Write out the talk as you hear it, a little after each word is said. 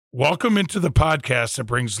Welcome into the podcast that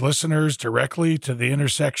brings listeners directly to the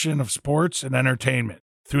intersection of sports and entertainment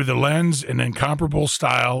through the lens and incomparable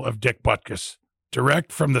style of Dick Butkus.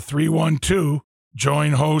 Direct from the 312,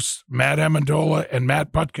 join hosts Matt Amendola and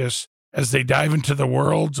Matt Butkus as they dive into the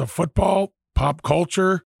worlds of football, pop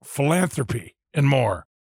culture, philanthropy, and more.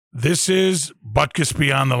 This is Butkus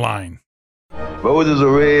Beyond the Line. Roses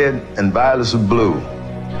are red and violets are blue.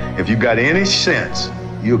 If you got any sense,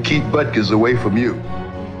 you'll keep Butkus away from you.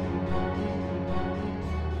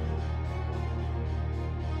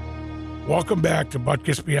 Welcome back to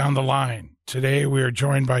Butkus Beyond the Line. Today we are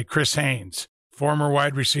joined by Kris Haines, former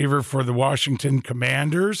wide receiver for the Washington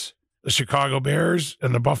Commanders, the Chicago Bears,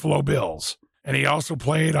 and the Buffalo Bills. And he also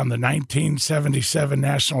played on the 1977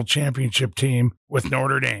 National Championship team with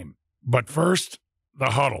Notre Dame. But first,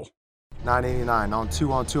 the huddle. 989 on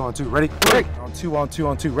two. Ready? Break. On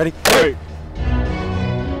two. Ready? Break.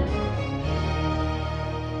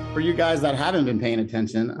 For you guys that haven't been paying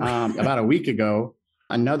attention, about a week ago,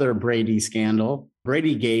 another Brady scandal,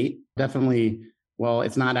 Brady Gate, definitely, well,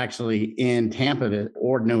 it's not actually in Tampa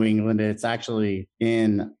or New England. It's actually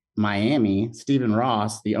in Miami. Stephen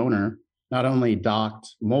Ross, the owner, not only docked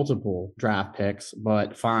multiple draft picks,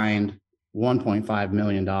 but fined $1.5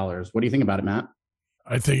 million. What do you think about it, Matt?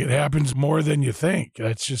 I think it happens more than you think.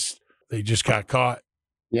 They just got caught.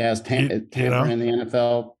 Yeah, it's tampering in the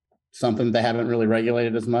NFL, something they haven't really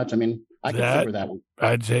regulated as much. I mean, I can figure that one.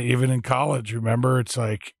 I'd say even in college, remember, it's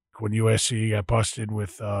like when USC got busted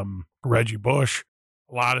with Reggie Bush,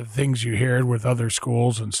 a lot of things you hear with other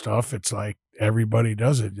schools and stuff, it's like everybody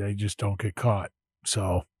does it. They just don't get caught.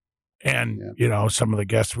 So, and, you know, some of the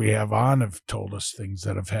guests we have on have told us things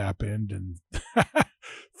that have happened and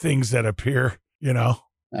things that appear, you know.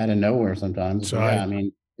 Out of nowhere sometimes. So yeah, I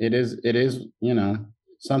mean, it is, you know,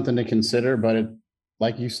 something to consider, but it,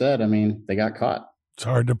 like you said, I mean, they got caught. It's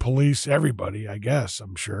hard to police everybody, I guess,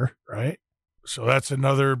 I'm sure, right? So that's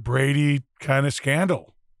another Brady kind of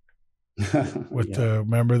scandal with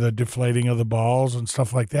remember the deflating of the balls and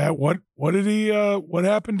stuff like that. What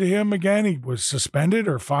happened to him again? He was suspended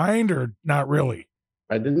or fined or not really?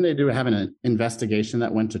 Didn't they have an investigation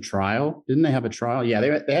that went to trial? Didn't they have a trial? Yeah,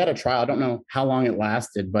 they had a trial. I don't know how long it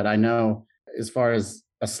lasted, but I know as far as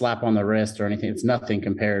a slap on the wrist or anything, it's nothing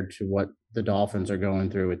compared to what the Dolphins are going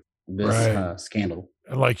through with this scandal.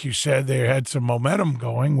 Like you said, they had some momentum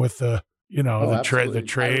going with the, you know, the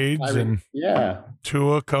trades and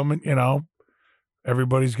Tua coming, you know,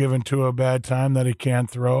 everybody's giving Tua a bad time that he can't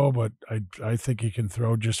throw, but I think he can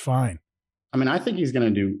throw just fine. I mean, I think he's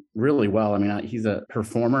going to do really well. I mean, he's a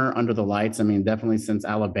performer under the lights. I mean, definitely since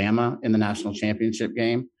Alabama in the national championship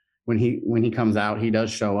game, when he comes out, he does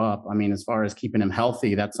show up. I mean, as far as keeping him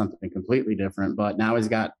healthy, that's something completely different. But now he's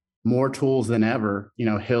got more tools than ever, you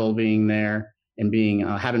know, Hill being there and being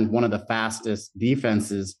having one of the fastest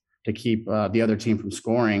defenses to keep the other team from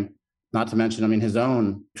scoring. Not to mention, I mean, his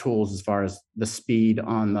own tools as far as the speed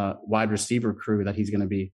on the wide receiver crew that he's going to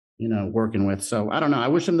be, you know, working with. So I don't know. I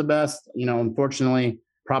wish him the best. You know, unfortunately,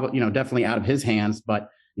 probably, you know, definitely out of his hands. But,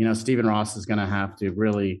 you know, Stephen Ross is going to have to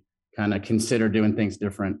really kind of consider doing things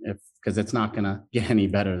different because it's not going to get any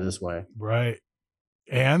better this way. Right.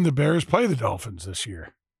 And the Bears play the Dolphins this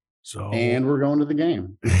year. And we're going to the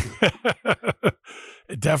game.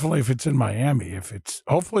 Definitely if it's in Miami.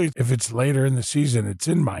 Hopefully if it's later in the season, it's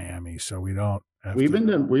in Miami, so we don't have We've been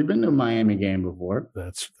to a Miami game before.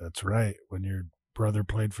 That's right. When your brother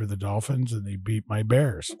played for the Dolphins and they beat my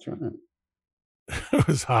Bears. That's right. It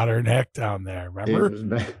was hotter than heck down there,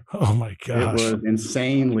 remember? Oh my gosh. It was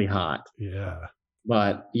insanely hot. Yeah.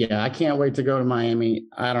 But yeah, I can't wait to go to Miami.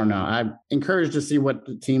 I don't know. I'm encouraged to see what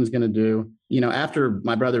the team's going to do. You know, after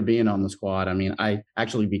my brother being on the squad, I mean, I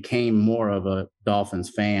actually became more of a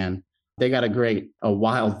Dolphins fan. They got a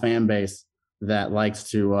wild fan base that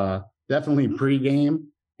likes to definitely pregame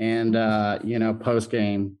and, you know,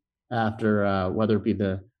 postgame after whether it be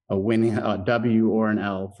a winning W or an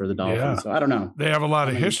L for the Dolphins. Yeah. So I don't know. They have a lot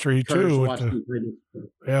of history too.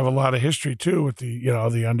 They have a lot of history too with the, you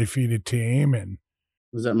know, the undefeated team and.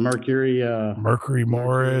 Was that Mercury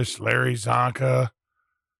Morris, Larry Zonka.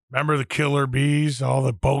 Remember the Killer Bees, all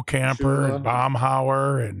the Bo Camper and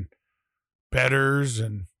Baumhauer and Betters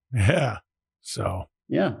and So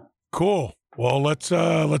cool. Well, let's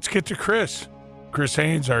get to Kris. Kris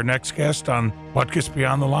Haines, our next guest on Butkus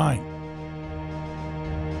Beyond the Line.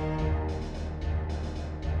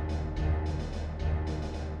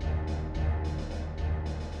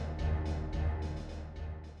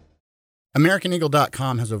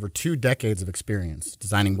 AmericanEagle.com has over 2 decades of experience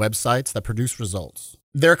designing websites that produce results.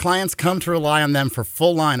 Their clients come to rely on them for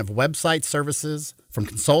full line of website services, from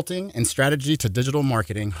consulting and strategy to digital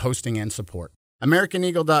marketing, hosting, and support.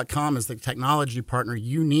 AmericanEagle.com is the technology partner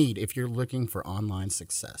you need if you're looking for online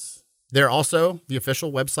success. They're also the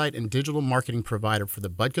official website and digital marketing provider for the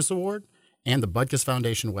Butkus Award and the Butkus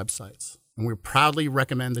Foundation websites. And we proudly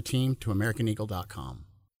recommend the team to AmericanEagle.com.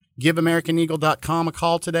 Give AmericanEagle.com a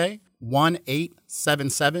call today,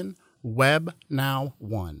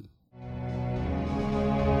 1-877-WEB-NOW1.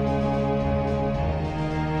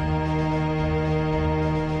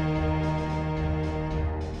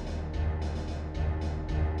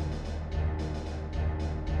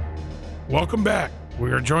 Welcome back.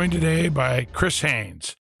 We are joined today by Kris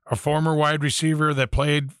Haines, a former wide receiver that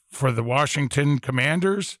played for the Washington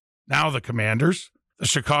Commanders, now the Commanders, the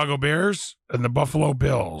Chicago Bears, and the Buffalo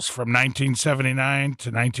Bills from 1979 to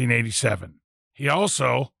 1987. He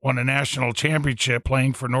also won a national championship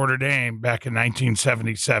playing for Notre Dame back in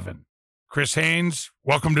 1977. Kris Haines,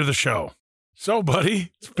 welcome to the show. So,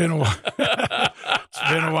 buddy, it's been a while. It's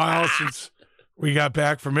been a while since we got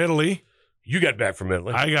back from Italy. You got back from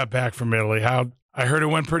Italy. I got back from Italy. I heard it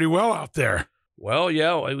went pretty well out there. Well,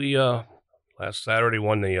 yeah, we last Saturday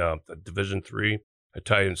won the Division III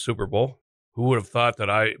Italian Super Bowl. Who would have thought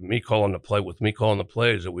that me calling the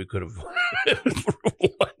plays that we could have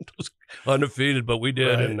won undefeated, but we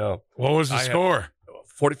did. Right. And what was the score?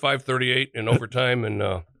 45-38 in overtime, and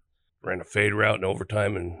ran a fade route in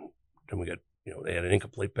overtime, and then we got they had an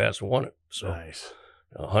incomplete pass and won it. So nice.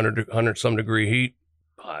 100 some degree heat,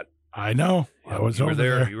 hot. I know. I was over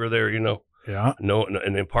there. You were there, Yeah. No,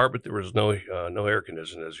 in the apartment there was no air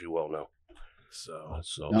conditioning, as you well know. So.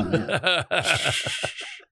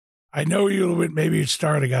 I know you. Maybe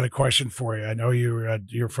start. I got a question for you. I know you're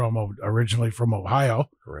originally from Ohio.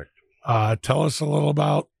 Correct. Tell us a little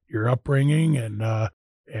about your upbringing and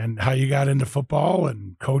how you got into football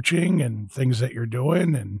and coaching and things that you're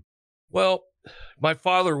doing. And well, my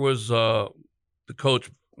father was the coach.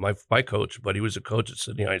 My coach, but he was a coach at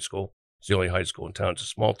Sydney High School. It's the only high school in town. It's a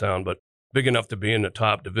small town, but big enough to be in the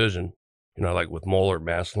top division, like with Moeller,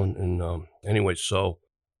 Massillon. And anyway, so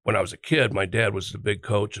when I was a kid, my dad was the big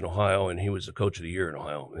coach in Ohio, and he was the coach of the year in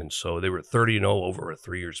Ohio. And so they were 30-0 over a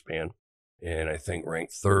 3-year span, and I think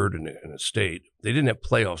ranked third in the state. They didn't have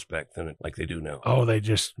playoffs back then like they do now. Oh,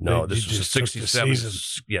 this was a 67.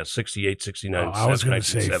 Yeah, 68, 69. I was going to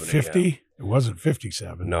say 50. Yeah. It wasn't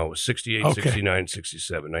 57. No, it was 68, okay. 69,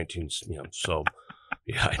 67, 19. So,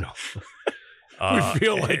 yeah, I know. We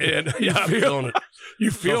feel like it. You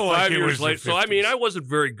feel like 5 it years was late. So, I wasn't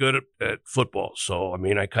very good at football. So,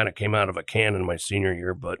 I kind of came out of a can in my senior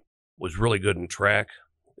year, but was really good in track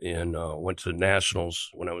and went to the nationals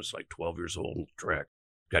when I was like 12 years old in track.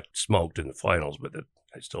 Got smoked in the finals, but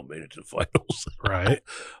I still made it to the finals. Right.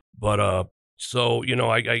 But, so,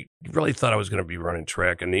 I really thought I was going to be running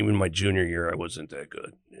track. And even my junior year, I wasn't that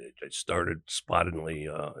good. I started spottedly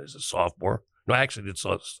as a sophomore. No, I actually did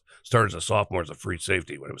start as a sophomore as a free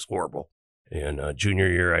safety when it was horrible. And junior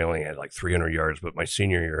year, I only had like 300 yards. But my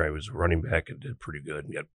senior year, I was running back and did pretty good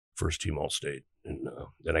and got first team All-State. And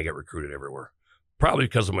then I got recruited everywhere. Probably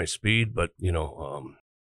because of my speed, but,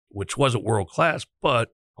 which wasn't world class. But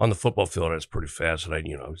on the football field, I was pretty fast. And I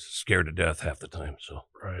was scared to death half the time. So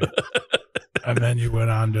right. And then you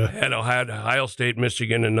went on to... I had Ohio State,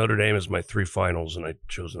 Michigan, and Notre Dame as my three finals, and I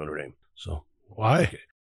chose Notre Dame. So why? Okay.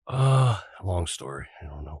 Long story. I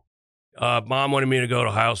don't know. Mom wanted me to go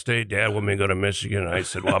to Ohio State. Dad wanted me to go to Michigan. And I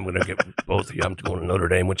said, well, I'm going to get both of you. I'm going to Notre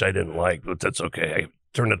Dame, which I didn't like, but that's okay. I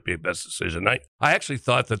turned out to be the best decision. I actually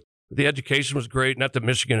thought that the education was great. Not that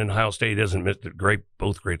Michigan and Ohio State isn't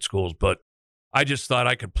both great schools, but I just thought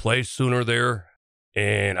I could play sooner there.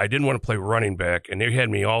 And I didn't want to play running back. And they had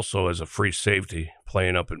me also as a free safety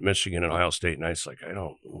playing up at Michigan and Ohio State. And I was like, I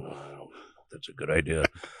don't know if that's a good idea.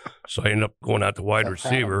 So I ended up going out to wide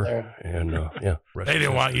receiver. And yeah. They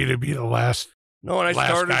didn't want you to be the last. No, and I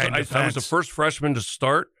started. I was the first freshman to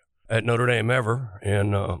start at Notre Dame ever.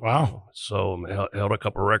 And wow. So I held a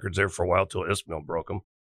couple of records there for a while till Ismail broke them.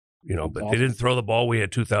 But they didn't throw the ball. We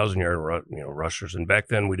had 2,000-yard rushers. And back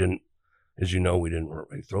then we didn't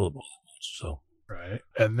really throw the ball. So. Right.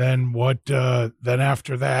 And then what, then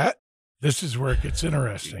after that, this is where it gets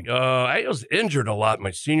interesting. I was injured a lot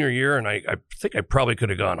my senior year, and I think I probably could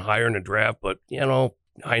have gone higher in the draft, but,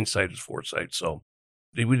 hindsight is foresight. So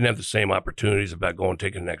we didn't have the same opportunities about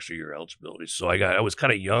taking an extra year eligibility. So I was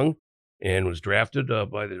kind of young and was drafted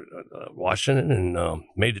by the Washington and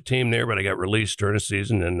made the team there, but I got released during the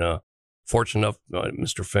season. And fortunate enough,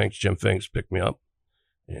 Jim Finks picked me up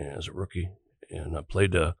as a rookie, and I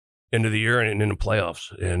played end of the year and in the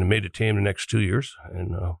playoffs, and made the team the next 2 years,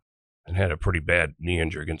 and and had a pretty bad knee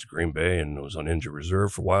injury against Green Bay and was on injured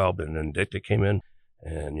reserve for a while. But then Dick came in,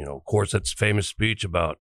 and, of course, that's famous speech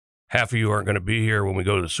about half of you aren't going to be here when we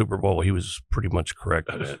go to the Super Bowl. He was pretty much correct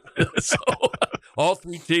on it. So all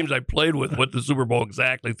 3 teams I played with went to the Super Bowl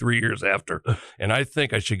exactly 3 years after. And I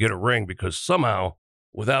think I should get a ring because somehow,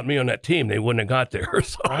 without me on that team, they wouldn't have got there.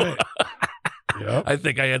 So Right. Yep. I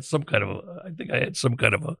think I had some kind of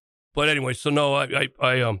a. But anyway, so no, I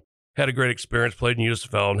had a great experience, played in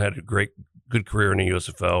USFL and had a good career in the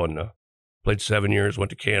USFL, and played 7 years,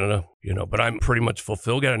 went to Canada, but I'm pretty much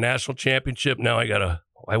fulfilled. Got a national championship. Now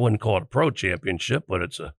I wouldn't call it a pro championship, but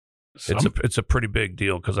it's a pretty big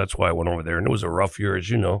deal because that's why I went over there. And it was a rough year, as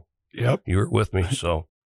you know. Yep. You were with me. So,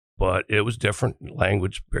 but it was different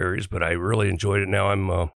language barriers, but I really enjoyed it. Now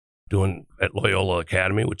I'm doing at Loyola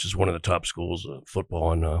Academy, which is one of the top schools of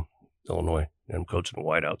football in Illinois. And I'm coaching the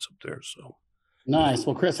Whiteouts up there. So Nice.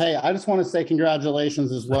 Well, Kris, hey, I just want to say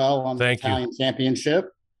congratulations as well on the Italian championship.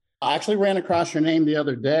 I actually ran across your name the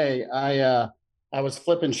other day. I was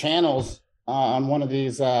flipping channels on one of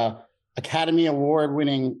these Academy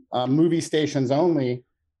Award-winning movie stations only,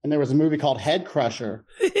 and there was a movie called Headcrusher.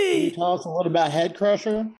 Can you tell us a little about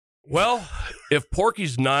Headcrusher? Well, if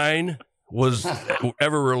Porky's 9 was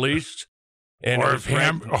ever released, and or if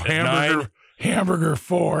Hamburger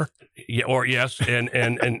 4. Yeah, or yes, and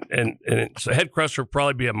so Headcrusher would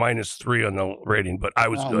probably be a -3 on the rating, but I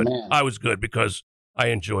was good. Man. I was good because I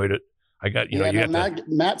enjoyed it. I got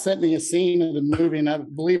Matt sent me a scene of the movie, and I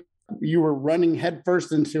believe you were running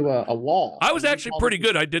headfirst into a wall. I was actually pretty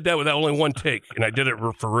good. I did that with only one take, and I did it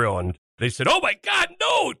for real. And they said, "Oh my God,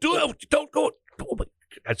 no! Don't go!" Oh my.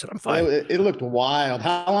 I said, "I'm fine." It looked wild.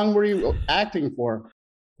 How long were you acting for?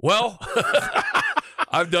 Well.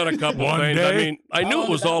 I've done a couple of things. Day? I mean, I knew it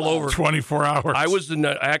was all over. 24 hours. I was in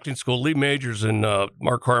acting school. Lee Majors and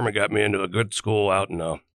Mark Harmon got me into a good school out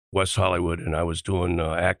in West Hollywood, and I was doing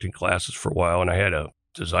acting classes for a while, and I had a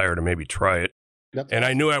desire to maybe try it. And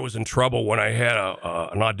I knew I was in trouble when I had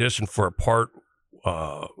an audition for a part,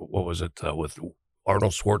 what was it, with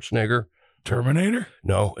Arnold Schwarzenegger. Terminator?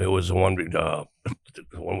 No, it was the one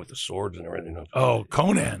with the swords and everything. Oh,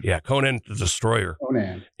 Conan. Yeah, Conan the Destroyer.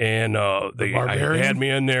 Conan. And I had me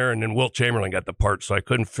in there, and then Wilt Chamberlain got the part, so I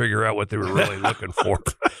couldn't figure out what they were really looking for.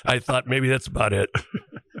 I thought maybe that's about it.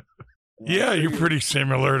 Yeah, you're pretty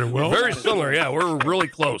similar to Wilt. Very similar, yeah. We're really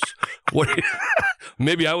close.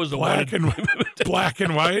 Maybe I was the black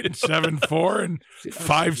and white, and 7'4" and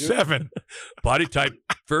 5'7". Body type,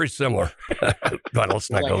 very similar. God,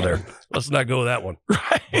 let's not go there. Let's not go that one.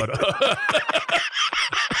 Right. But,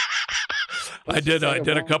 I did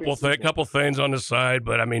a couple things on the side,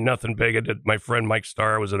 but I mean nothing big. I did. My friend Mike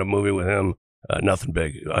Starr was in a movie with him. Nothing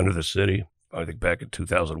big. Under the City. I think back in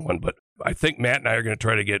 2001. But I think Matt and I are going to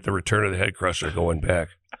try to get the Return of the Headcrusher going back.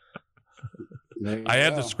 I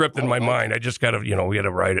have the script in my mind. I just got to, we got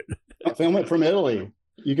to write it. Film it from Italy.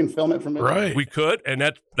 You can film it from Italy. Right. We could, and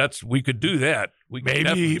we could do that. We could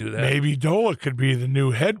definitely do that. Maybe Dola could be the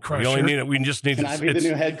new Headcrusher. We just need. Can I be the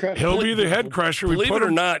new Headcrusher? He'll be the Headcrusher. Believe it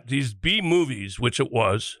or not, these B movies, which it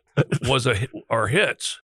was are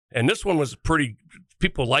hits, and this one was pretty.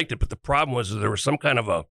 People liked it, but the problem was that there was some kind of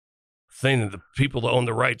a thing that the people that owned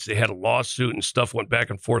the rights, they had a lawsuit and stuff went back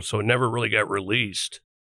and forth, so it never really got released,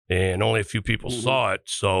 and only a few people saw it.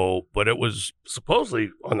 So, but it was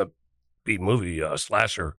supposedly on the B movie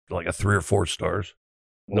slasher, like a 3 or 4 stars.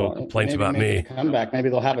 No complaints about me. Come back. Maybe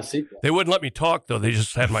they'll have a sequel. They wouldn't let me talk though. They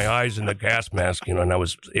just had my eyes in the gas mask, and I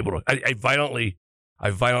was able to. I violently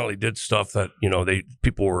did stuff that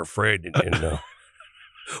people were afraid. And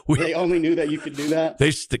they only knew that you could do that.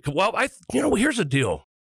 Here's the deal.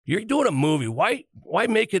 You're doing a movie. Why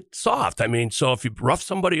make it soft? I mean, so if you rough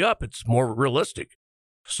somebody up, it's more realistic.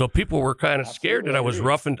 So people were kind of scared that I was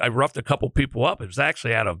roughing. I roughed a couple people up. It was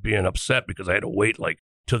actually out of being upset because I had to wait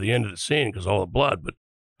till the end of the scene because all the blood. But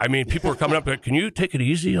I mean, people were coming up and, can you take it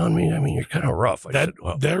easy on me? I mean, you're kind of rough. That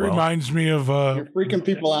reminds me of you're freaking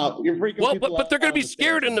people out. But they're going to be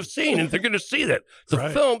scared in the scene, and they're going to see that the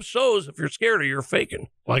film shows if you're scared or you're faking.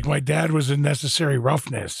 Like my dad was in Necessary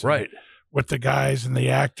Roughness, right? With the guys and the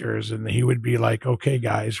actors, and he would be like, "Okay,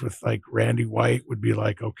 guys," with like Randy White would be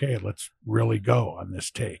like, "Okay, let's really go on this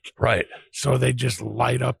take." Right. So they just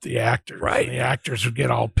light up the actors. Right. And the actors would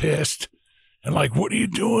get all pissed and like, "What are you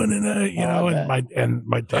doing?" And the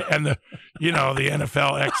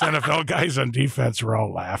NFL ex-NFL guys on defense were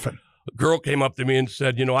all laughing. A girl came up to me and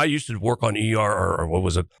said, I used to work on ER or what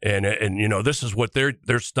was it? And this is what their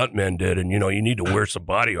stuntmen did. And, you need to wear some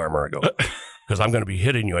body armor. I go, because I'm going to be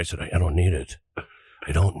hitting you. I said, I don't need it.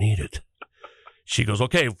 I don't need it. She goes,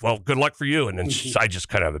 okay, well, good luck for you. And then I just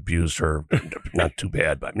kind of abused her. Not too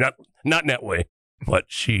bad, but Not in that way, but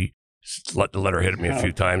she let her hit me a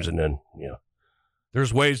few times, and then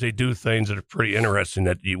there's ways they do things that are pretty interesting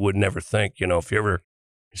that you would never think, if you ever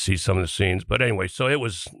see some of the scenes. But anyway, so it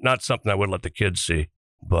was not something I would let the kids see.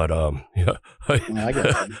 But I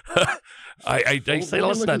say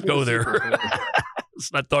let's not go there.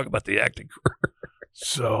 Let's not talk about the acting career.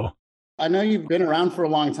 So I know you've been around for a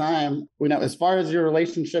long time. We know, as far as your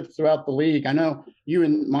relationships throughout the league, I know you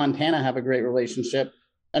and Montana have a great relationship.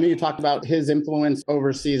 I know you talked about his influence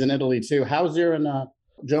overseas in Italy too. How's your and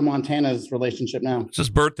Joe Montana's relationship now? It's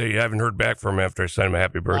his birthday. I haven't heard back from him after I sent him a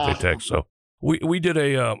happy birthday text. So we did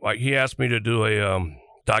he asked me to do a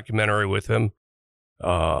documentary with him.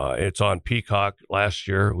 It's on Peacock. Last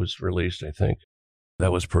year it was released, I think.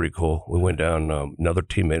 That was pretty cool. We went down, another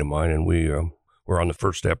teammate of mine, and we were on the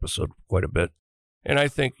first episode quite a bit. And I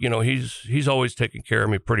think, he's always taken care of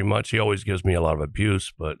me pretty much. He always gives me a lot of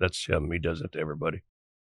abuse, but that's him. He does it to everybody.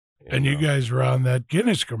 And you guys were on that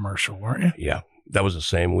Guinness commercial, weren't you? Yeah. That was the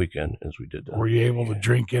same weekend as we did that. Were you able to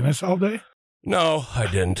drink Guinness all day? No, I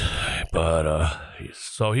didn't. But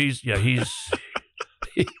so he's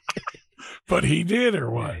But he did,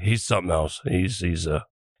 or what? He's something else. He's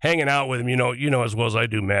hanging out with him. You know as well as I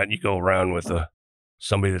do, Matt. You go around with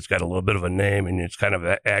somebody that's got a little bit of a name, and it's kind of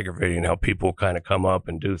aggravating how people kind of come up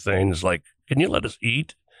and do things like, "Can you let us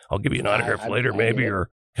eat? I'll give you an autograph later, maybe," or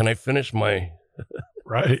 "Can I finish my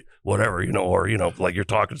right whatever?" Or like you're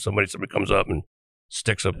talking to somebody comes up and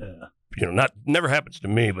sticks up. Never happens to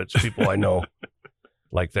me, but it's people I know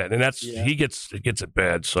like that, and he gets it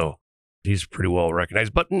bad. So. He's pretty well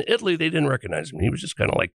recognized, but in Italy they didn't recognize him. He was just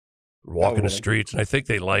kind of like walking the streets, and I think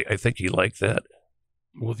he liked that.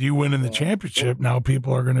 Well, with you winning the championship, now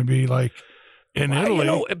people are going to be like in Italy.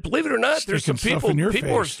 Believe it or not, there's some people.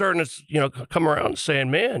 People are starting to come around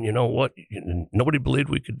saying, "Man, you know what? Nobody believed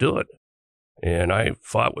we could do it." And I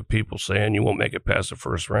fought with people saying, "You won't make it past the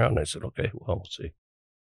first round." I said, "Okay, well, we'll see."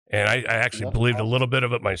 And I actually believed a little bit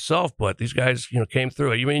of it myself, but these guys, came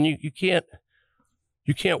through. I mean, you can't.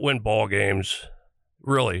 You can't win ball games.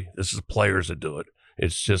 Really, this is players that do it.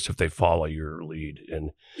 It's just if they follow your lead. And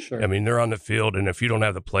sure. I mean, they're on the field, and if you don't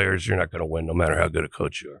have the players, you're not going to win, no matter how good a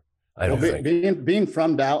coach you are. I don't think. Being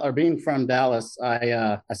from Dallas,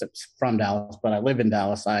 I said from Dallas, but I live in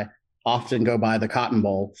Dallas. I often go by the Cotton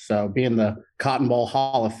Bowl. So being the Cotton Bowl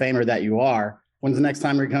Hall of Famer that you are, when's the next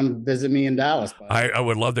time you come visit me in Dallas? I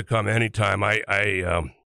would love to come anytime.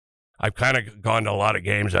 I've kind of gone to a lot of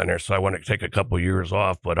games down there, so I want to take a couple of years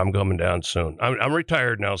off, but I'm coming down soon. I'm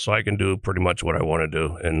retired now, so I can do pretty much what I want to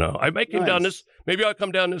do. And I might come down this. Maybe I'll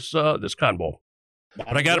come down this Cotton Bowl.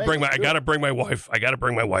 But I got to bring my wife. I got to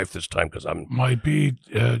bring my wife this time because might be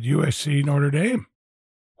USC Notre Dame.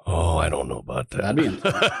 Oh, I don't know about that.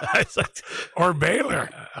 Or Baylor.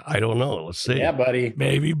 I don't know. Let's see. Yeah, buddy.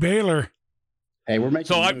 Maybe Baylor. Hey, we're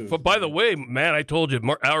making. By the way, Matt, I told you,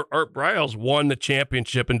 Art Briles won the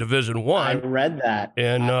championship in Division I. I read that.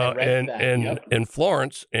 In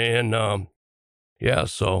Florence, and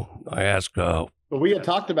so I asked. But we had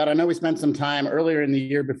talked about. I know we spent some time earlier in the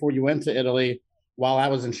year before you went to Italy, while I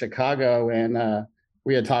was in Chicago, and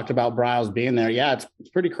we had talked about Briles being there. Yeah, it's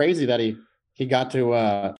pretty crazy that he got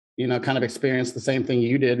to kind of experience the same thing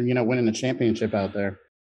you did, winning a championship out there.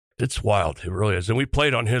 It's wild. It really is, and we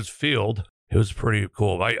played on his field. It was pretty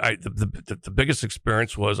cool. The biggest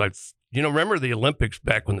experience was remember the Olympics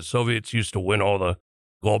back when the Soviets used to win all the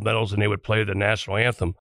gold medals and they would play the national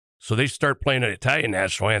anthem. So they start playing an Italian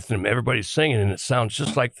national anthem and everybody's singing and it sounds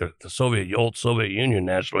just like the old Soviet Union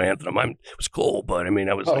national anthem. It was cool, but I mean,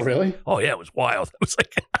 I was really? Oh yeah, it was wild. It was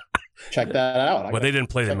like check that out. Well, they didn't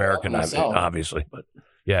play the American, obviously, but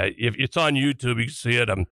yeah, if it's on YouTube, you can see it.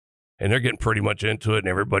 And they're getting pretty much into it, and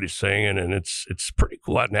everybody's singing, and it's pretty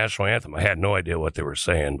cool. That national anthem, I had no idea what they were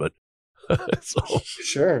saying, but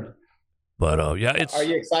sure. But yeah, it's. Are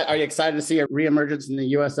you excited to see a reemergence in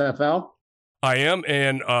the USFL? I am,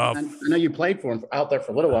 and I know you played for him out there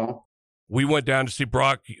for a little while. We went down to see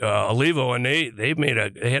Brock Olivo, and they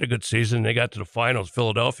had a good season. They got to the finals,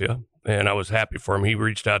 Philadelphia, and I was happy for him. He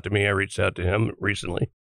reached out to me. I reached out to him recently,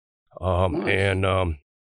 nice. And.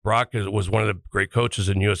 Brock was one of the great coaches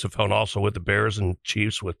in USFL and also with the Bears and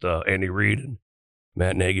Chiefs with Andy Reid and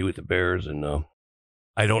Matt Nagy with the Bears. And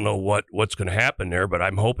I don't know what's going to happen there, but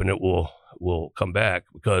I'm hoping it will come back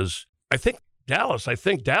because I think Dallas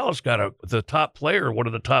got the top player, one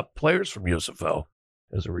of the top players from USFL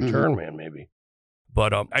as a return man maybe.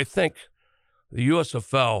 But I think the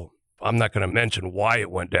USFL, I'm not going to mention why it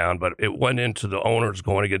went down, but it went into the owners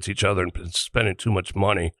going against each other and spending too much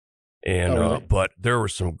money. And really? But there were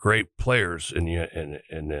some great players in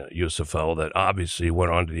the USFL that obviously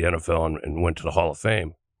went on to the NFL and went to the Hall of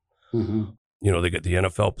Fame. You know, they got the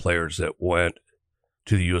NFL players that went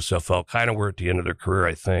to the USFL, kind of were at the end of their career,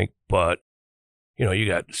 I think. But, you know, you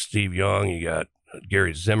got Steve Young, you got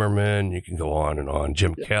Gary Zimmerman, you can go on and on.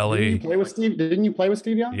 Jim Kelly. Didn't you play with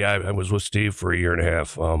Steve Young? Yeah, I was with Steve for a year and a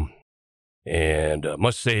half. And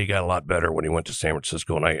must say he got a lot better when he went to San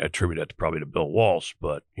Francisco, and I attribute that probably to Bill Walsh.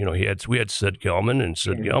 But, you know, we had Sid Gelman, and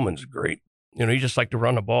Sid Gelman's great. You know, he just liked to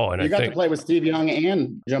run the ball. And you got to play with Steve Young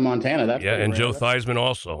and Joe Montana. That's and Joe Theismann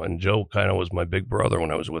also. And Joe kind of was my big brother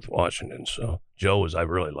when I was with Washington. So I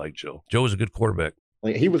really liked Joe. Joe was a good quarterback.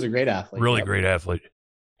 He was a great athlete. Really great athlete.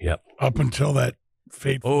 Yep. Up until that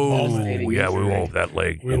fateful moment. Yeah, we won't. That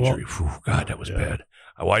leg injury. Whew, God, that was bad.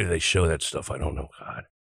 Why do they show that stuff? I don't know. God.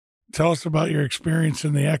 Tell us about your experience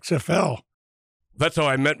in the XFL. That's how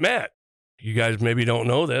I met Matt. You guys maybe don't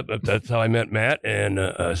know that, but that's how I met Matt and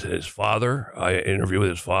his father. I interviewed with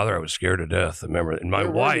his father. I was scared to death. I remember, and my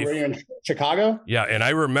wife. Were you in Chicago? Yeah, and I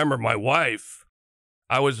remember my wife.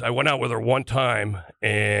 I went out with her one time,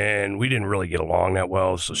 and we didn't really get along that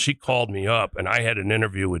well. So she called me up, and I had an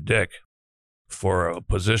interview with Dick for a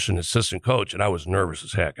position assistant coach, and I was nervous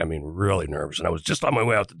as heck. I mean, really nervous. And I was just on my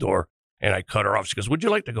way out the door, and I cut her off. She goes, "Would you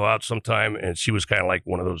like to go out sometime?" And she was kind of like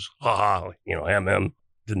one of those, MM.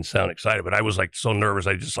 Didn't sound excited, but I was like so nervous.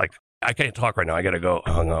 I can't talk right now. I got to go.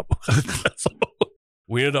 I hung up. So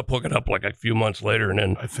we ended up hooking up like a few months later, and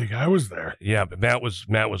then I think I was there. Yeah, but Matt was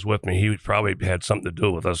with me. He probably had something to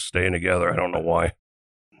do with us staying together. I don't know why.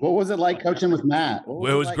 What was it like coaching with Matt? It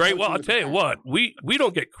was great. Well, I'll tell you what, we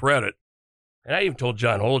don't get credit. And I even told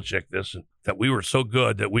John Holacek this, that we were so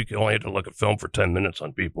good that we could only have to look at film for 10 minutes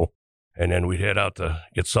on people, and then we'd head out to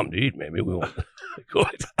get something to eat. Maybe we won't.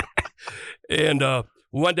 And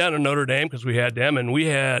we went down to Notre Dame because we had them, and we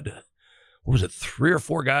had, 3 or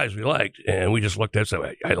 4 guys we liked, and we just looked at it and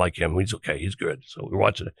said, I like him. He's okay. He's good. So we were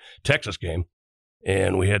watching a Texas game,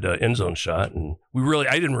 and we had an end zone shot, and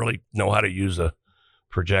I didn't really know how to use a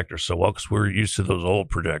projector so well because we were used to those old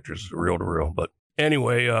projectors, reel to reel. But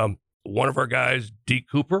anyway, one of our guys, Deke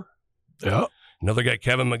Cooper, another guy,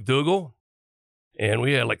 Kevin McDougal, and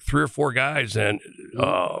we had like 3 or 4 guys, and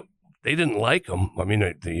they didn't like him. I mean,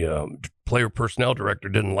 the player personnel director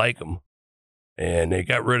didn't like him. And they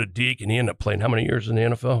got rid of Deke, and he ended up playing how many years in the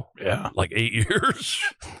NFL? Yeah. Like 8 years.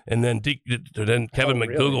 And then Kevin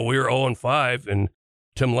McDougal, we were 0-5, and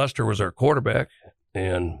Tim Lester was our quarterback.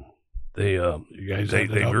 And they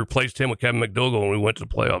replaced him with Kevin McDougal, and we went to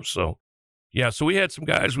the playoffs. So, yeah, so we had some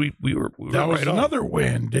guys. We were that was right another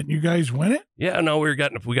win. Didn't you guys win it? Yeah, no, we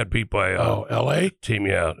got beat by L.A. team,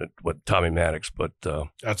 with Tommy Maddox. But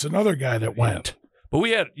that's another guy that went. But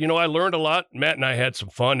we had, I learned a lot. Matt and I had some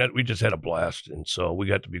fun. We just had a blast, and so we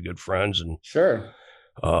got to be good friends. And sure,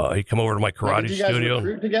 he come over to my karate did you guys studio.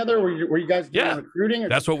 Recruit together? Were you guys doing recruiting? Or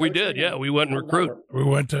that's what we did. Yeah, we went and recruit. We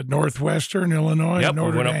went to Northwestern Illinois. Yep,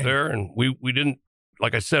 we went up there, and we didn't.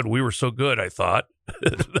 Like I said, we were so good. I thought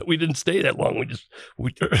that we didn't stay that long.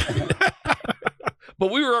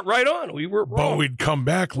 But we were right on. We were wrong. But we'd come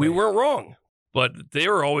back. We weren't wrong. But they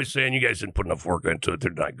were always saying, "You guys didn't put enough work into it.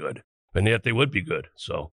 They're not good." And yet they would be good.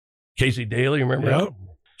 So Casey Daly, remember? Yep.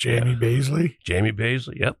 Jamie Baisley. Jamie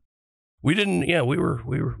Baisley. Yep. We didn't. Yeah, we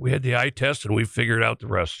had the eye test, and we figured out the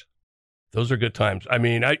rest. Those are good times. I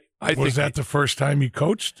mean, I think. Was that the first time you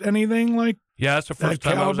coached anything like? Yeah, that's the first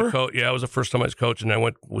time I was a coach. Yeah, it was the first time I was coaching.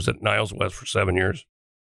 I was at Niles West for 7 years.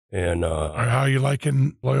 And how you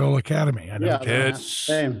liking Loyola Academy? I know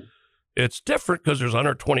it's different because there's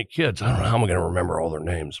under 20 kids. I don't know how I'm going to remember all their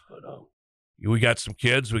names, but we got some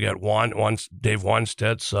kids. We got Dave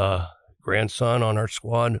Wanstead's grandson on our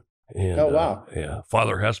squad. And, oh, wow. Yeah.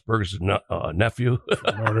 Father Hesberg's nephew.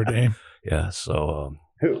 From Notre Dame. Yeah. So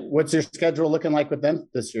what's your schedule looking like with them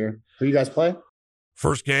this year? Who you guys play?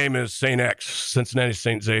 First game is St. X, Cincinnati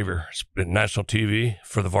St. Xavier. It's been national TV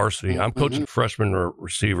for the varsity. I'm coaching freshman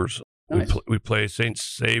receivers. Nice. We play St.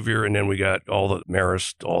 Xavier, and then we got all the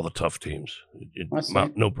Marist, all the tough teams.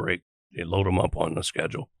 No break. They load them up on the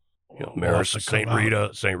schedule. Marist,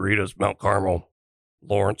 St. Rita's, Mount Carmel,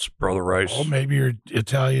 Lawrence, Brother Rice. Oh, maybe your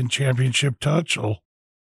Italian championship touch will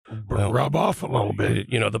rub off a little bit.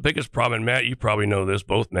 The biggest problem, and Matt, you probably know this,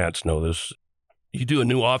 both Matts know this. You do a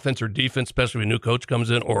new offense or defense, especially when a new coach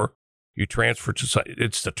comes in, or you transfer to,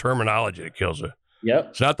 it's the terminology that kills it. Yep.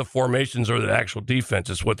 It's not the formations or the actual defense.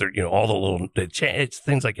 It's what they're, all the little, it's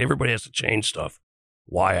things like everybody has to change stuff.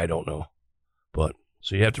 Why, I don't know. But,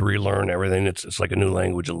 so you have to relearn everything. It's like a new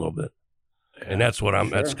language a little bit. And that's what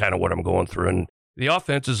that's kind of what I'm going through. And the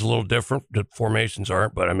offense is a little different. The formations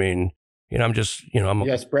aren't, but I mean, I'm just, you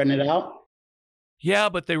guys spreading it out? Yeah,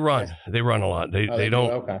 but they run. Yeah. They run a lot. They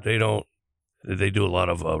do a lot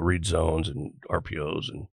of read zones and RPOs,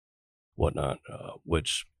 and whatnot,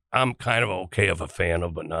 which I'm kind of okay of a fan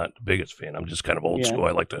of, but not the biggest fan. I'm just kind of old school.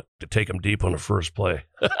 I like to take them deep on the first play.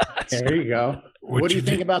 There you go. What do you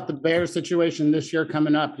think about the Bears situation this year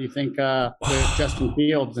coming up? Do you think with Justin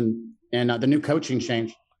Fields and the new coaching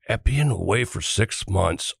change? At being away for 6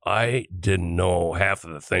 months, I didn't know half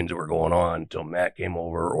of the things that were going on until Matt came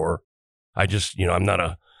over, or I just,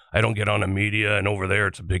 I don't get on the media, and over there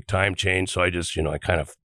it's a big time change. So I just,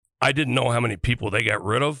 I didn't know how many people they got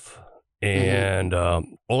rid of. And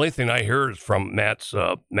only thing I heard is from Matt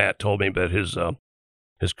told me that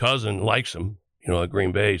his cousin likes him, at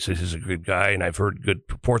Green Bay. He says he's a good guy, and I've heard good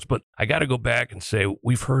reports. But I got to go back and say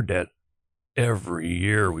we've heard that every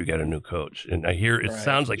year we got a new coach, and I hear it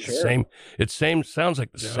sounds like the same. Sounds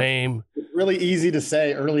like the same. It's really easy to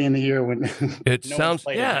say early in the year when it sounds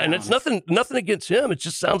and it's nothing against him. It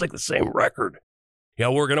just sounds like the same record.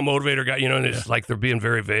 We're going to motivate our guy, and it's like they're being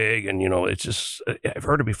very vague, and it's just I've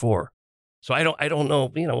heard it before. So I don't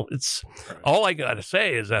know, it's all I got to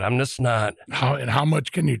say is that I'm just not. How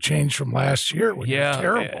much can you change from last year? You're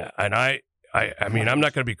terrible. And I mean, I'm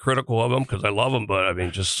not going to be critical of them because I love them, but I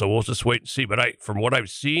mean, we'll just wait and see. But from what I've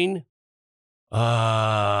seen,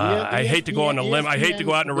 I hate to go on a limb. I hate to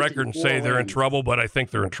go out on a record and say they're in trouble, but I think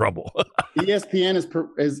they're in trouble. ESPN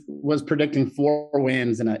was predicting 4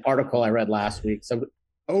 wins in an article I read last week. So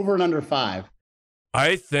over and under 5.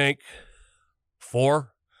 I think 4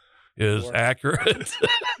 is accurate,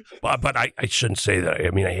 but I shouldn't say that. I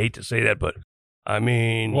mean, I hate to say that, but I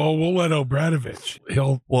mean, well, we'll let Obradovich.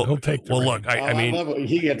 He'll take the. Well, look, I mean, I love it.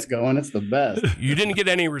 He gets going. It's the best. You didn't get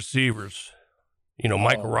any receivers.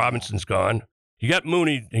 Michael Robinson's gone. You got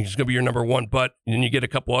Mooney. He's going to be your number 1, but then you get a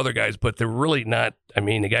couple other guys, but they're really not. I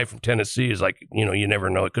mean, the guy from Tennessee is like, you never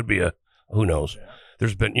know. It could be who knows. Yeah.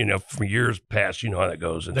 There's been, for years past, how that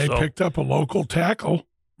goes. And they picked up a local tackle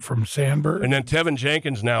from Sandberg. And then Tevin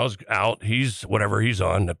Jenkins now is out. He's whatever he's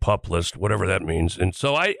on, the PUP list, whatever that means. And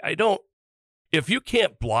so I don't, if you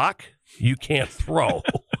can't block, you can't throw.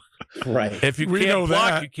 Right. If you can't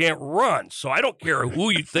block, you can't run. So I don't care who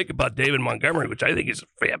you think about David Montgomery, which I think is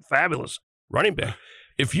a fabulous running back.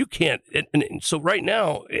 If you can't, and so right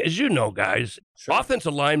now, as you know, guys,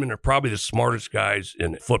 offensive linemen are probably the smartest guys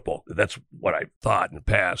in football. That's what I thought in the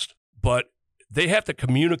past. But they have to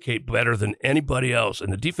communicate better than anybody else.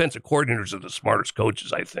 And the defensive coordinators are the smartest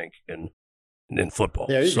coaches, I think, in football.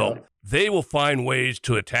 So they will find ways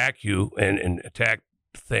to attack you and attack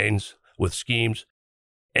things with schemes.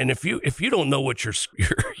 And if you don't know what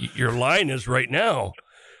your line is right now,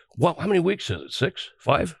 well, how many weeks is it? 6?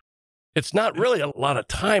 5? It's not really a lot of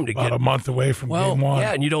time to get a month away from game 1.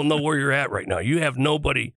 Yeah, and you don't know where you're at right now. You have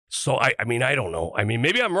nobody. So I mean, I don't know. I mean,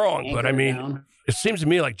 maybe I'm wrong, but I mean, it seems to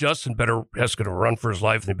me like Justin has to run for his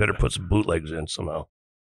life, and he better put some bootlegs in somehow.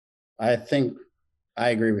 I think I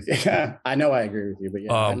agree with you. I know I agree with you, but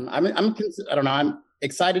yeah, I don't know. I'm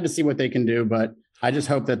excited to see what they can do, but I just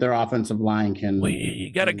hope that their offensive line can. Well,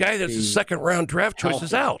 you got a guy that's a second-round draft choice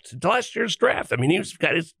is out. Last year's draft. I mean, he's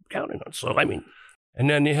got his counting on. So I mean. And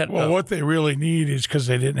then you had what they really need is because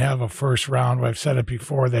they didn't have a first round. I've said it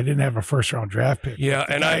before. They didn't have a first round draft pick. Yeah,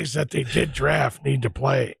 and guys that they did draft need to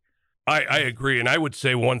play. I agree, and I would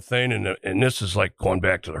say one thing, and this is like going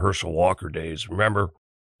back to the Herschel Walker days. Remember,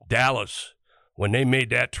 Dallas, when they made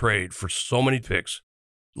that trade for so many picks,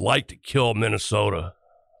 liked to kill Minnesota,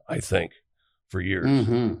 I think, for years.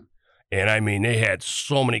 Mm-hmm. And I mean, they had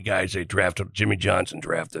so many guys they drafted. Jimmy Johnson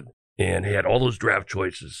drafted, and they had all those draft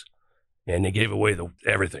choices. And they gave away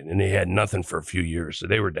everything, and they had nothing for a few years, so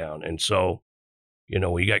they were down. And so,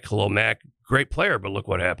 we got Khalil Mack, great player, but look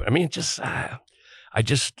what happened. I mean, I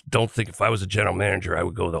just don't think if I was a general manager, I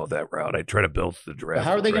would go that route. I'd try to build the draft.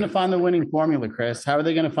 How are they going to find the winning formula, Kris? How are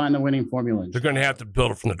they going to find the winning formula? They're going to have to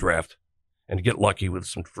build it from the draft and get lucky with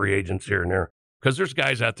some free agents here and there. Because there's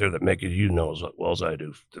guys out there that make it, as well as I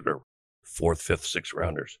do, that are 4th, 5th, 6th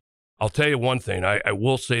rounders. I'll tell you one thing. I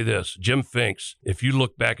will say this. Jim Finks, if you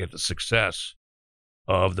look back at the success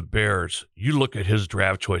of the Bears, you look at his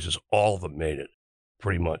draft choices, all of them made it,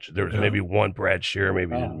 pretty much. There was maybe one, Brad Shear,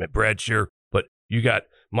 Brad Shear. But you got,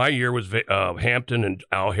 my year was Hampton and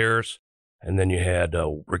Al Harris, and then you had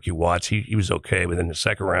Ricky Watts. He was okay, but then the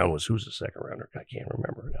second round was, who's the second rounder? I can't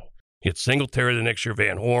remember now. You had Singletary the next year,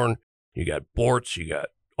 Van Horn. You got Bortz. You got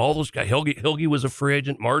all those guys. Hilge was a free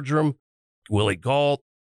agent. Marjoram, Willie Gault.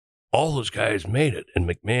 All those guys made it, and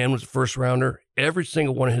McMahon was a first rounder. Every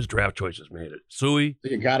single one of his draft choices made it. Suey,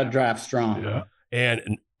 you got to draft strong. Yeah,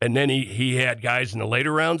 and then he had guys in the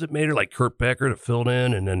later rounds that made it, like Kurt Becker that filled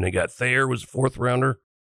in, and then they got Thayer was a 4th rounder.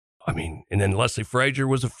 I mean, and then Leslie Frazier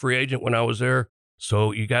was a free agent when I was there.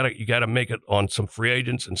 So you gotta make it on some free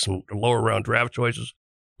agents and some lower round draft choices.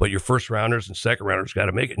 but your first rounders and second rounders got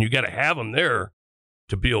to make it. And you got to have them there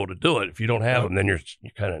to be able to do it. If you don't have them, then you're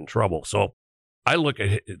kind of in trouble. So I look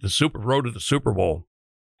at the road to the Super Bowl,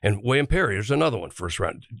 and William Perry, there's another one, first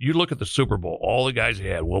round. You look at the Super Bowl, all the guys he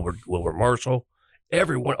had, Wilbur Marshall,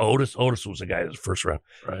 everyone, Otis was the guy that was first round.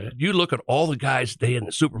 Right. You look at all the guys they had in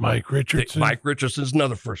the Super Bowl. Mike Richardson. Mike Richardson's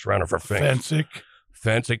another first rounder for Finks. Fensick.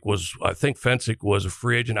 I think Fensick was a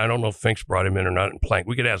free agent. I don't know if Finks brought him in or not in Plank.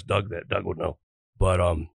 We could ask Doug that. Doug would know.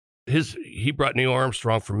 But he brought Neil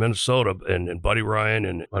Armstrong from Minnesota and Buddy Ryan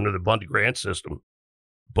and under the Bundy Grant system.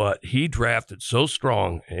 But he drafted so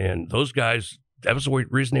strong, and those guys, that was the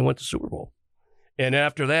reason they went to Super Bowl. And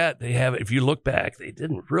after that, if you look back, they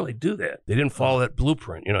didn't really do that. They didn't follow that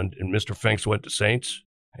blueprint, and Mr. Finks went to Saints,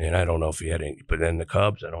 and I don't know if he had any, but then the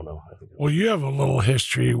Cubs, I don't know. Well, you have a little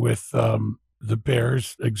history with the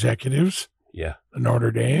Bears executives, yeah,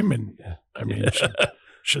 Notre Dame, and I mean,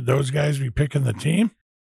 should those guys be picking the team?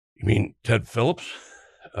 You mean Ted Phillips?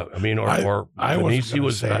 Or Benisi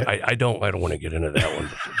was. I don't want to get into that one.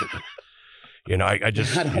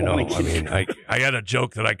 I had a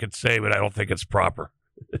joke that I could say, but I don't think it's proper.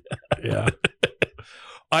 Yeah.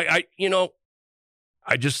 I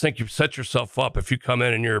just think you've set yourself up. If you come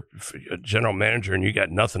in and you're a general manager and you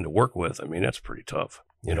got nothing to work with, I mean, that's pretty tough.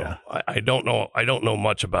 I don't know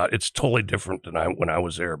much about it. It's totally different than when I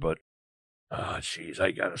was there, but I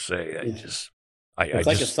gotta say, it's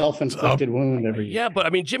like a self-inflicted wound every year. Yeah, but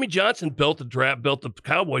I mean, Jimmy Johnson built the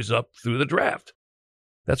Cowboys up through the draft.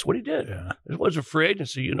 That's what he did. Yeah. It was a free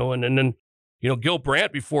agency, and then Gil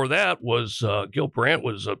Brandt before that was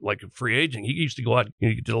like a free agent. He used to go out,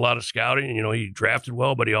 he did a lot of scouting, and he drafted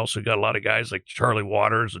well, but he also got a lot of guys like Charlie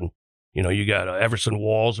Waters, and you got Everson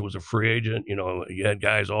Walls, who was a free agent. You had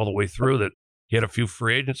guys all the way through that. He had a few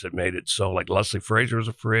free agents that made it. So like Leslie Frazier was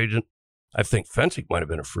a free agent. I think Fensick might have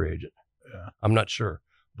been a free agent. Yeah. I'm not sure.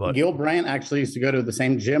 But Gil Brandt actually used to go to the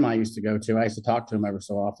same gym I used to go to. I used to talk to him every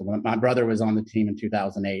so often. My brother was on the team in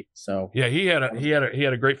 2008. So yeah, he had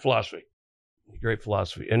a great philosophy.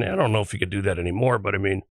 And I don't know if he could do that anymore, but I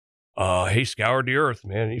mean, he scoured the earth,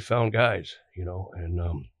 man. He found guys,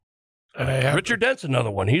 and Richard Dent's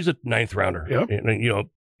another one. He's a 9th rounder. Yep. And you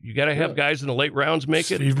got to have guys in the late rounds make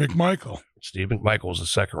it. Steve McMichael was a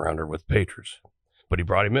 2nd rounder with Patriots, but he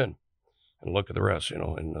brought him in, and look at the rest,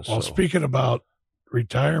 speaking about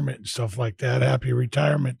retirement and stuff like that, happy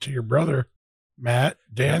retirement to your brother, Matt.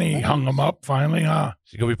 Danny hung him up finally, huh?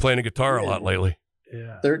 He's going to be playing the guitar a lot lately.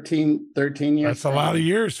 Yeah. 13 years. That's a lot of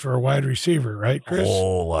years for a wide receiver, right, Kris? A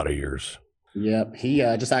whole lot of years. Yep. He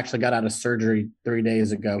just actually got out of surgery 3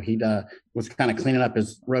 days ago. He was kind of cleaning up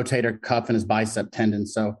his rotator cuff and his bicep tendon.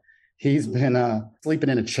 So he's been sleeping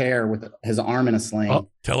in a chair with his arm in a sling. Oh,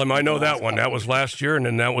 tell him I know that one. That was last year, and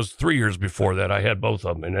then that was 3 years before that. I had both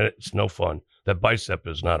of them, and it's no fun. That bicep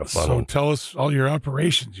is not a fun one. So tell us all your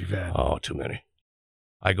operations you've had. Oh, too many.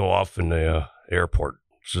 I go off in the airport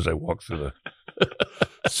as soon as I walk through the...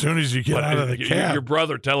 As soon as you get out of the cab. Your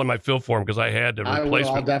brother, tell him I feel for him because I had to replace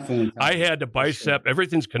him. I'll definitely. I had the bicep. Sure.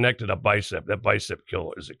 Everything's connected to bicep. That bicep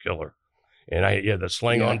killer is a killer. And I had the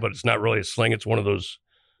sling on, but it's not really a sling. It's one of those,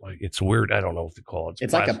 like, it's weird. I don't know what to call it.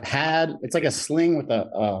 It's like a pad. It's like a sling with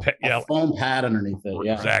a foam pad underneath it.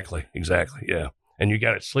 Yeah. Exactly. Yeah. And you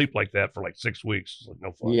got to sleep like that for like 6 weeks. It's like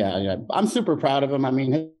no fun. Yeah. I'm super proud of him. I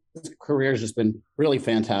mean, his career has just been really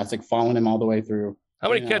fantastic, following him all the way through. How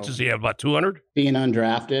many catches does he have? About 200? Being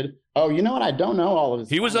undrafted. Oh, you know what? I don't know all of his.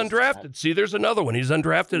 He was undrafted. See, there's another one. He's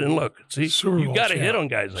undrafted. And look, see, you got to hit on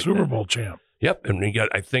guys like Super Bowl champ. Yep. And he got,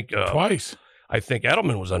 I think. Twice. I think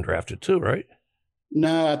Edelman was undrafted too, right?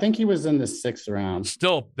 No, I think he was in the 6th round.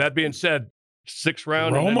 Still, that being said, 6th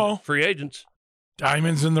round. Romo. Free agents.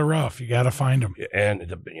 Diamonds in the rough. You got to find them. And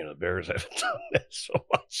the Bears haven't done that so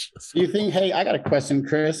much. Do you think, hey, I got a question,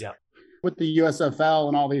 Kris. Yeah. With the USFL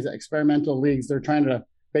and all these experimental leagues, they're trying to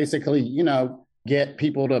basically, get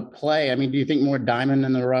people to play. I mean, do you think more diamond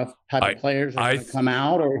in the rough type of players are going to come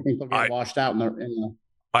out, or do you think they'll get washed out in the?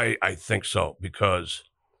 I think so, because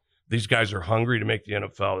these guys are hungry to make the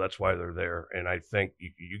NFL. That's why they're there. And I think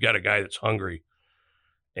you got a guy that's hungry.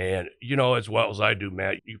 And, as well as I do,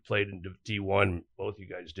 Matt, you played in D1, both you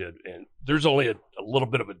guys did. And there's only a little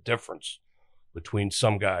bit of a difference between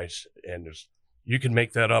some guys. And you can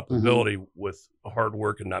make that up ability with hard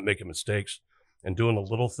work and not making mistakes and doing the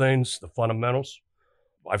little things, the fundamentals.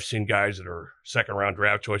 I've seen guys that are 2nd round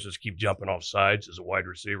draft choices keep jumping off sides as a wide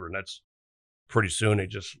receiver. And that's pretty soon they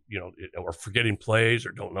just, are forgetting plays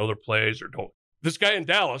or don't know their plays or don't. This guy in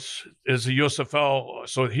Dallas is a USFL,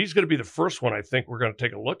 so he's going to be the first one I think we're going to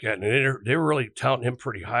take a look at. And they're really touting him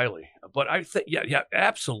pretty highly. But I think, yeah,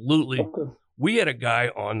 absolutely. Okay. We had a guy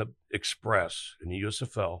Express in the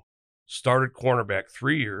USFL, started cornerback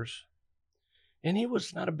 3 years, and he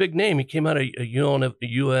was not a big name. He came out of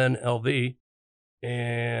UNLV,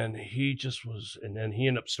 and he just was, and then he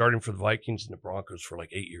ended up starting for the Vikings and the Broncos for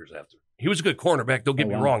like 8 years after. He was a good cornerback, don't get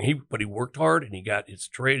me wrong, but he worked hard, and he got his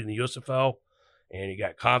trade in the USFL, and he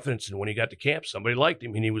got confidence, and when he got to camp, somebody liked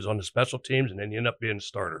him, and he was on the special teams, and then he ended up being a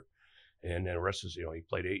starter. And then the rest is, he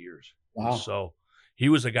played 8 years. Wow. So he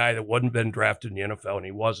was a guy that wasn't been drafted in the NFL, and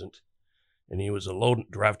he wasn't. And he was a low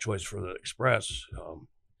draft choice for the Express.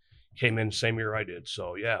 Came in the same year I did.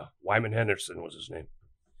 So, yeah, Wyman Henderson was his name.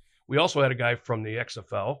 We also had a guy from the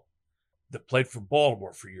XFL that played for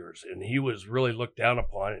Baltimore for years, and he was really looked down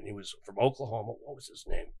upon, and he was from Oklahoma. What was his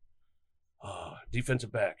name?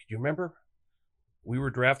 Defensive back. Do you remember? We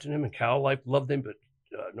were drafting him, and Cal loved him, but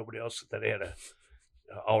nobody else that they had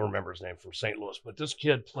I'll remember his name, from St. Louis. But this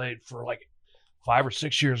kid played for like 5 or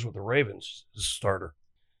 6 years with the Ravens as a starter.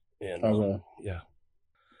 And yeah.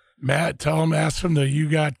 Matt, ask him the You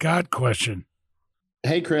Got question.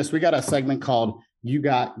 Hey, Kris, we got a segment called You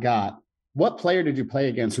Got. What player did you play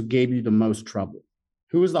against who gave you the most trouble?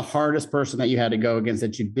 Who was the hardest person that you had to go against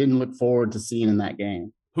that you didn't look forward to seeing in that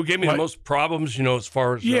game? Who gave me the most problems, as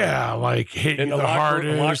far as... like hit in you the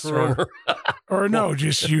hardest. Locker room. Or no,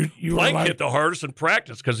 just you were Blake hit the hardest in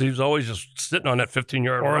practice because he was always just sitting on that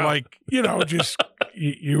 15-yard or route. just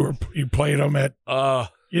you played him at...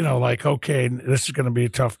 okay, this is going to be a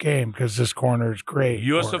tough game because this corner is great.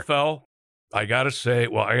 USFL, I got to say,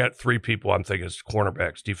 I got 3 people I'm thinking is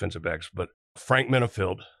cornerbacks, defensive backs, but Frank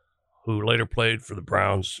Minifield, who later played for the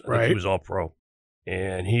Browns, I think he was all pro.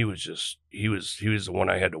 And he was the one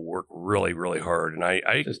I had to work really, really hard. And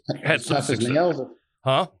I had some tough success. As nails?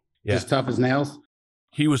 Huh? Yeah. Just tough as nails?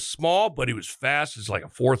 He was small, but he was fast. It's like a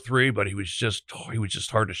 4.3, but he was just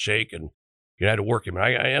hard to shake, and you had to work him. And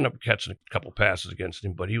I ended up catching a couple passes against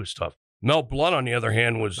him, but he was tough. Mel Blount, on the other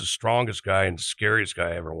hand, was the strongest guy and the scariest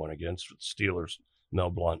guy I ever went against with the Steelers,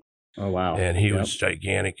 Mel Blount. Oh, wow. And he was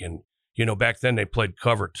gigantic. And, back then they played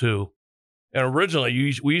cover too. And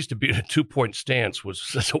originally, we used to be in a 2-point stance, was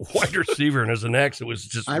as a wide receiver, and as an X, it was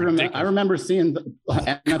just ridiculous. I remember seeing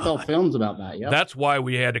NFL films about that. Yeah, that's why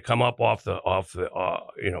we had to come up off the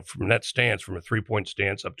from that stance, from a 3-point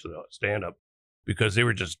stance up to the stand up, because they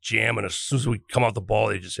were just jamming. As soon as we come off the ball,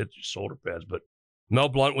 they just hit your shoulder pads. But Mel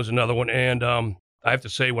Blount was another one, and I have to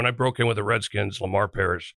say, when I broke in with the Redskins, Lamar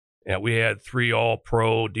Parrish, and we had 3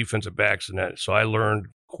 All-Pro defensive backs in that, so I learned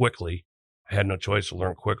quickly. I had no choice to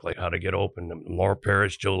learn quickly how to get open. Lamar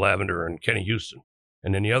Parrish, Joe Lavender, and Kenny Houston.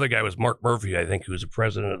 And then the other guy was Mark Murphy, I think, who's the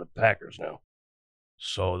president of the Packers now.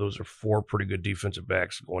 So those are 4 pretty good defensive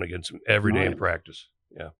backs going against him every day in practice.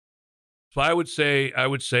 Yeah. So I would say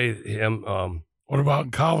him. What about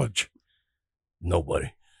in college?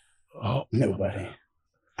 Nobody. Oh, nobody.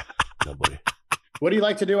 Nobody. What do you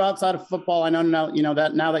like to do outside of football? I know now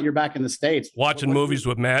that you're back in the States. Watching movies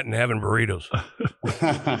with Matt and having burritos.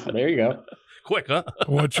 There you go. Quick, huh?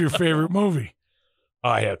 What's your favorite movie?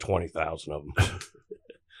 I have 20,000 of them.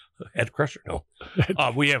 Headcrusher? No.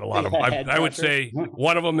 We have a lot of them. I would say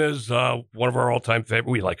one of them is one of our all-time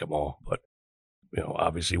favorite. We like them all, but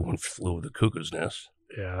obviously one flew over the cuckoo's nest.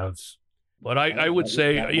 Yeah, But I would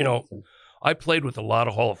say, I played with a lot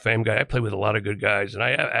of Hall of Fame guys. I played with a lot of good guys, and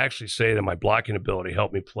I actually say that my blocking ability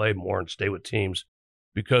helped me play more and stay with teams,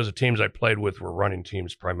 because the teams I played with were running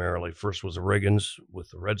teams primarily. First was the Riggins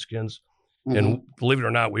with the Redskins. Mm-hmm. And believe it or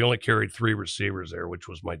not, we only carried 3 receivers there, which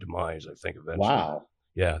was my demise, I think, eventually. Wow.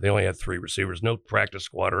 Yeah, they only had 3 receivers, no practice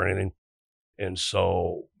squad or anything. And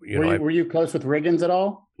so, were you close with Riggins at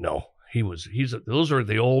all? No, those are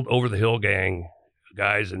the old over the hill gang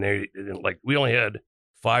guys, and we only had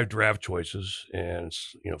 5 draft choices and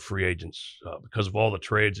free agents because of all the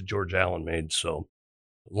trades that George Allen made. So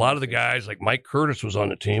a lot of the guys, like Mike Curtis, was on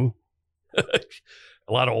the team.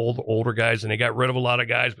 A lot of older guys, and they got rid of a lot of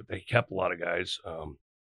guys, but they kept a lot of guys.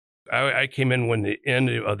 I came in when the end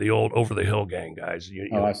of the old over the hill gang guys.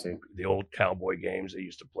 I see. The old cowboy games they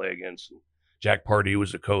used to play against. Jack Pardee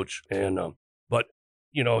was the coach, and but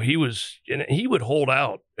he would hold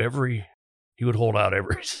out every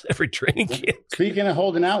training camp. Speaking of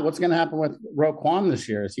holding out, what's going to happen with Roquan this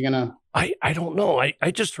year? Is he going to? I don't know.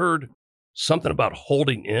 I just heard something about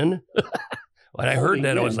holding in. When I heard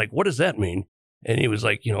that, I was like, what does that mean? And he was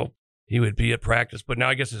like, he would be at practice, but now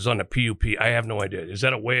I guess it's on the PUP. I have no idea. Is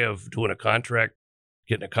that a way of doing a contract,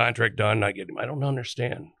 getting a contract done, not getting? I don't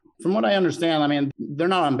understand. From what I understand, I mean, they're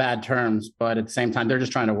not on bad terms, but at the same time, they're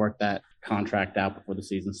just trying to work that contract out before the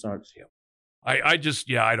season starts. Yeah. I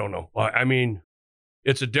don't know. I mean,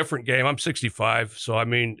 it's a different game. I'm 65, so I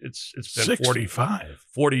mean, it's been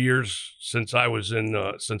 40 years since I was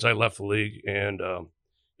since I left the league, and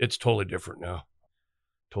it's totally different now.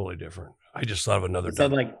 Totally different. I just thought of another.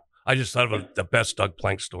 I just thought of the best Doug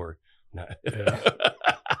Plank story. Yeah.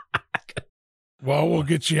 Well, we'll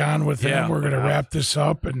get you on with him. We're going to wrap this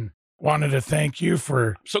up, and wanted to thank you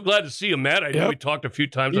for. I'm so glad to see you, Matt. I know we talked a few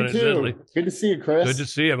times on it. Good to see you, Kris. Good to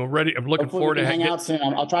see you. I'm ready. I'm looking forward to hang out soon.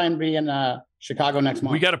 I'll try and be in Chicago next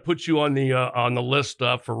month. We got to put you on the list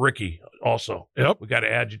for Ricky also. Yep. We got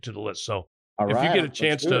to add you to the list. So if you get a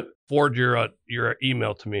chance to forward your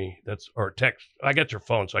email to me, or text. I got your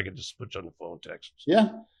phone, so I can just put you on the phone text. Yeah,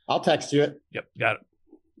 I'll text you it. Yep, got it.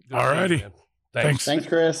 All righty. Thanks,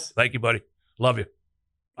 Kris. Thank you, buddy. Love you.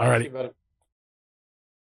 All righty.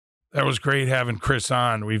 That was great having Kris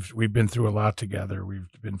on. We've been through a lot together. We've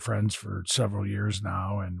been friends for several years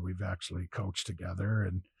now, and we've actually coached together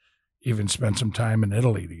and even spent some time in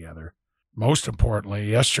Italy together. Most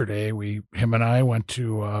importantly, yesterday, him and I went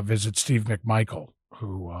to visit Steve McMichael,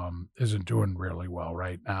 who isn't doing really well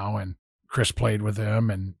right now. And Kris played with him,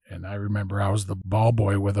 and I remember I was the ball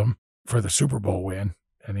boy with him for the Super Bowl win,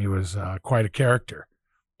 and he was quite a character.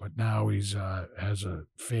 But now he's has a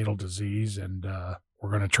fatal disease, and we're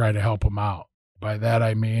going to try to help him out. By that,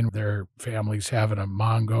 I mean their family's having a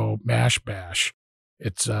Mongo Mash Bash.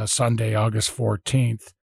 It's Sunday, August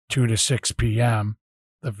 14th, 2 to 6 p.m.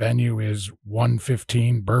 The venue is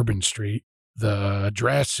 115 Bourbon Street. The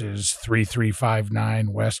address is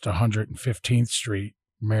 3359 West 115th Street,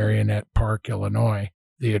 Marionette Park, Illinois.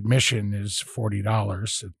 The admission is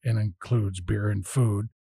 $40 and includes beer and food.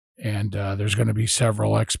 And there's going to be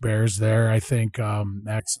several ex-Bears there. I think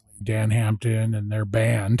actually Dan Hampton and their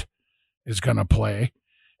band is going to play.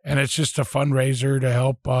 And it's just a fundraiser to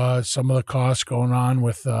help some of the costs going on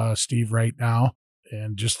with Steve right now,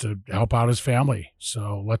 and just to help out his family.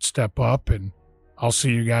 So let's step up, and I'll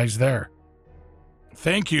see you guys there.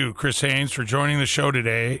 Thank you, Kris Haines, for joining the show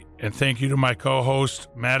today, and thank you to my co-host,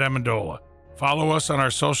 Matt Amendola. Follow us on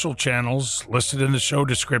our social channels listed in the show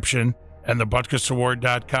description and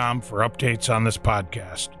thebutkusaward.com for updates on this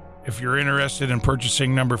podcast. If you're interested in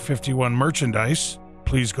purchasing number 51 merchandise,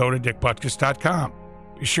 please go to dickbutkus.com.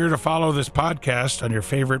 Be sure to follow this podcast on your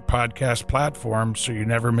favorite podcast platform so you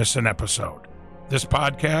never miss an episode. This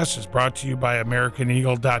podcast is brought to you by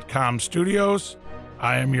AmericanEagle.com Studios.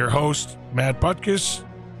 I am your host, Matt Butkus,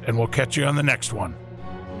 and we'll catch you on the next one.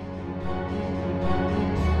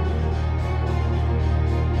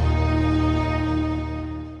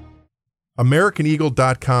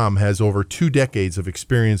 AmericanEagle.com has over 2 decades of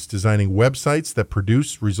experience designing websites that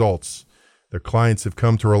produce results. Their clients have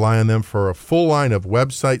come to rely on them for a full line of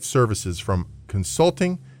website services, from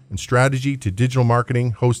consulting and strategy to digital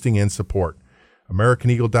marketing, hosting, and support.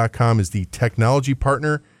 AmericanEagle.com is the technology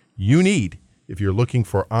partner you need if you're looking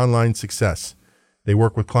for online success. They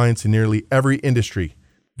work with clients in nearly every industry.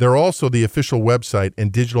 They're also the official website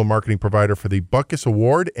and digital marketing provider for the Butkus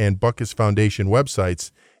Award and Butkus Foundation websites,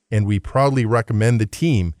 and we proudly recommend the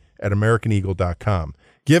team at AmericanEagle.com.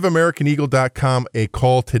 Give AmericanEagle.com a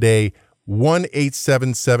call today,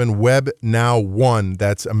 1-877-WEB-NOW-1.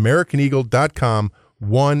 That's AmericanEagle.com,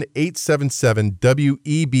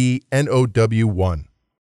 1-877-WEB-NOW-1.